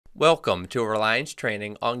Welcome to a Relyence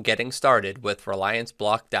training on getting started with Relyence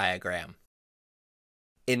Block Diagram.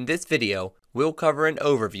 In this video, we'll cover an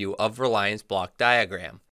overview of Relyence Block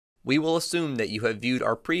Diagram. We will assume that you have viewed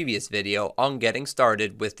our previous video on getting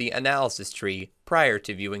started with the analysis tree prior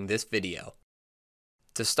to viewing this video.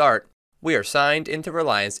 To start, we are signed into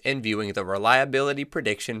Relyence and viewing the Reliability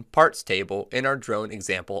Prediction Parts table in our drone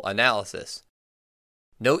example analysis.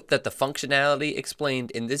 Note that the functionality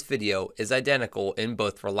explained in this video is identical in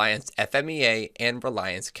both Relyence FMEA and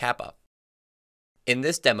Relyence Kappa. In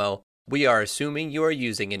this demo, we are assuming you are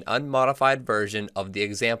using an unmodified version of the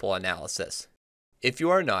example analysis. If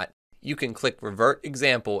you are not, you can click Revert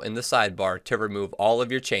Example in the sidebar to remove all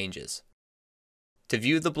of your changes. To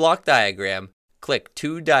view the block diagram, click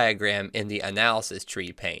To Diagram in the Analysis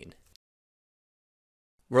Tree pane.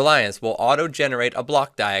 Relyence will auto-generate a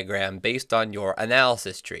block diagram based on your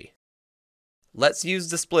analysis tree. Let's use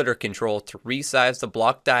the splitter control to resize the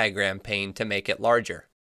block diagram pane to make it larger.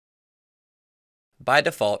 By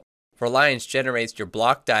default, Relyence generates your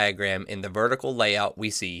block diagram in the vertical layout we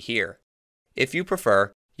see here. If you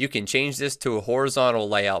prefer, you can change this to a horizontal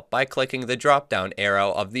layout by clicking the drop-down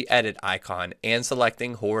arrow of the edit icon and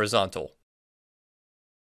selecting horizontal.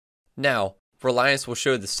 Now, Relyence will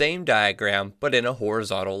show the same diagram but in a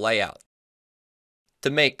horizontal layout. To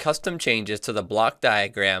make custom changes to the block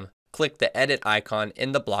diagram, click the edit icon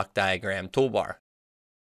in the block diagram toolbar.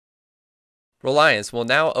 Relyence will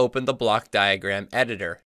now open the block diagram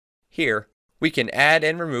editor. Here, we can add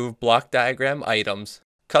and remove block diagram items,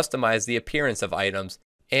 customize the appearance of items,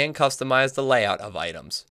 and customize the layout of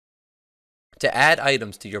items. To add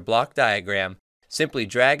items to your block diagram, simply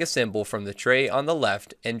drag a symbol from the tray on the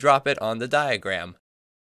left and drop it on the diagram.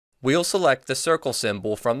 We'll select the circle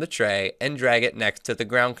symbol from the tray and drag it next to the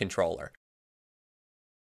ground controller.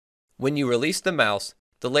 When you release the mouse,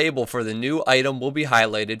 the label for the new item will be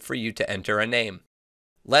highlighted for you to enter a name.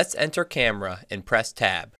 Let's enter camera and press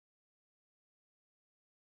Tab.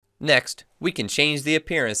 Next, we can change the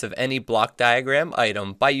appearance of any block diagram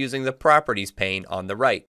item by using the Properties pane on the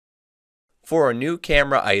right. For a new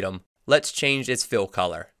camera item, let's change its fill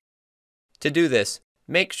color. To do this,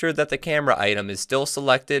 make sure that the camera item is still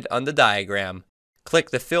selected on the diagram, click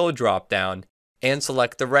the Fill drop-down, and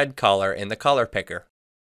select the red color in the color picker.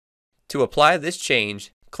 To apply this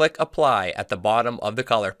change, click Apply at the bottom of the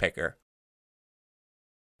color picker.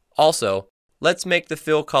 Also, let's make the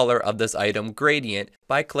fill color of this item gradient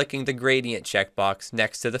by clicking the Gradient checkbox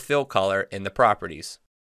next to the fill color in the Properties.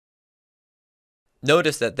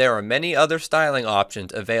 Notice that there are many other styling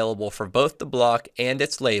options available for both the block and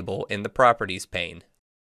its label in the Properties pane.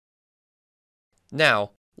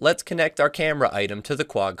 Now, let's connect our camera item to the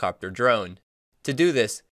quadcopter drone. To do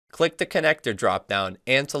this, click the Connector drop-down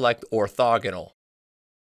and select Orthogonal.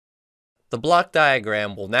 The block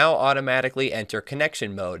diagram will now automatically enter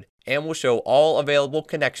connection mode and will show all available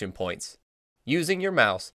connection points. Using your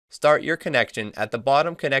mouse, start your connection at the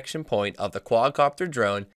bottom connection point of the quadcopter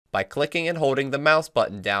drone by clicking and holding the mouse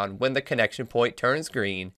button down when the connection point turns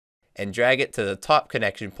green, and drag it to the top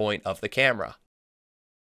connection point of the camera.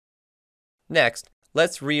 Next,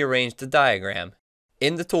 let's rearrange the diagram.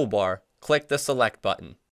 In the toolbar, click the Select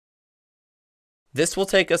button. This will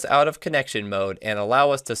take us out of connection mode and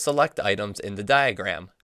allow us to select items in the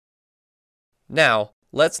diagram. Now,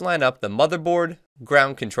 let's line up the motherboard,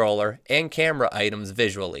 ground controller, and camera items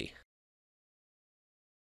visually.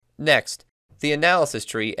 Next, the analysis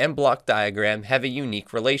tree and block diagram have a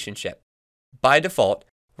unique relationship. By default,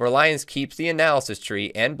 Relyence keeps the analysis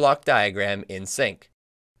tree and block diagram in sync.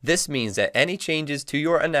 This means that any changes to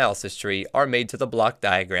your analysis tree are made to the block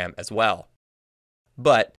diagram as well.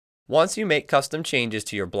 But, once you make custom changes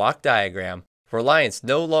to your block diagram, Relyence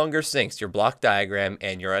no longer syncs your block diagram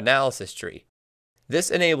and your analysis tree.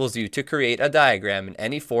 This enables you to create a diagram in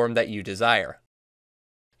any form that you desire.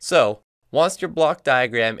 So, once your block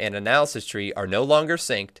diagram and analysis tree are no longer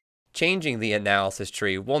synced, changing the analysis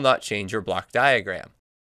tree will not change your block diagram.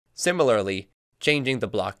 Similarly, changing the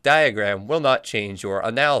block diagram will not change your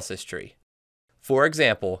analysis tree. For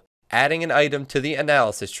example, adding an item to the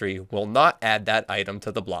analysis tree will not add that item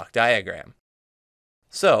to the block diagram.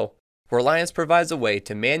 So, Relyence provides a way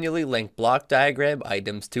to manually link block diagram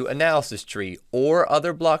items to analysis tree or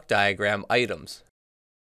other block diagram items.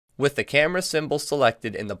 With the camera symbol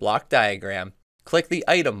selected in the block diagram, click the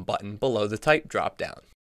Item button below the Type drop-down.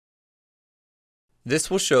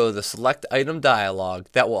 This will show the Select Item dialog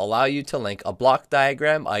that will allow you to link a block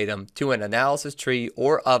diagram item to an analysis tree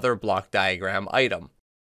or other block diagram item.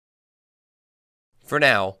 For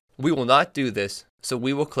now, we will not do this, so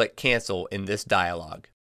we will click Cancel in this dialog.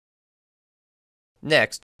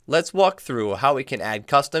 Next, Let's walk through how we can add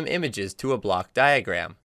custom images to a block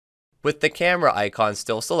diagram. With the camera icon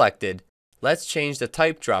still selected, let's change the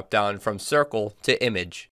type drop-down from circle to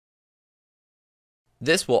image.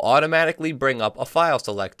 This will automatically bring up a file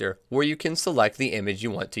selector where you can select the image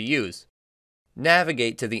you want to use.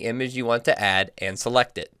 Navigate to the image you want to add and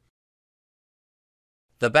select it.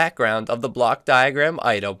 The background of the block diagram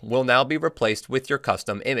item will now be replaced with your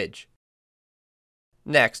custom image.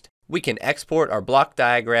 Next, we can export our block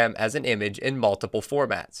diagram as an image in multiple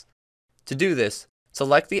formats. To do this,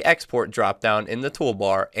 select the Export drop-down in the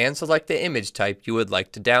toolbar and select the image type you would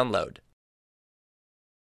like to download.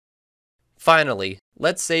 Finally,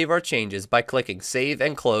 let's save our changes by clicking Save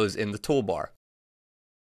and Close in the toolbar.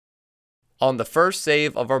 On the first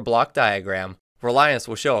save of our block diagram, Relyence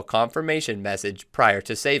will show a confirmation message prior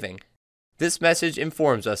to saving. This message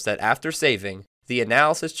informs us that after saving, the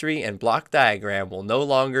analysis tree and block diagram will no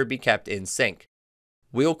longer be kept in sync.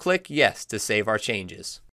 We'll click Yes to save our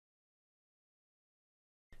changes.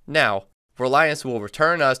 Now, Relyence will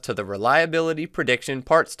return us to the Reliability Prediction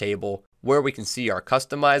Parts table where we can see our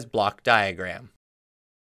customized block diagram.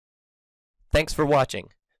 Thanks for watching.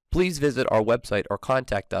 Please visit our website or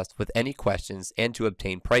contact us with any questions and to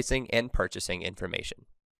obtain pricing and purchasing information.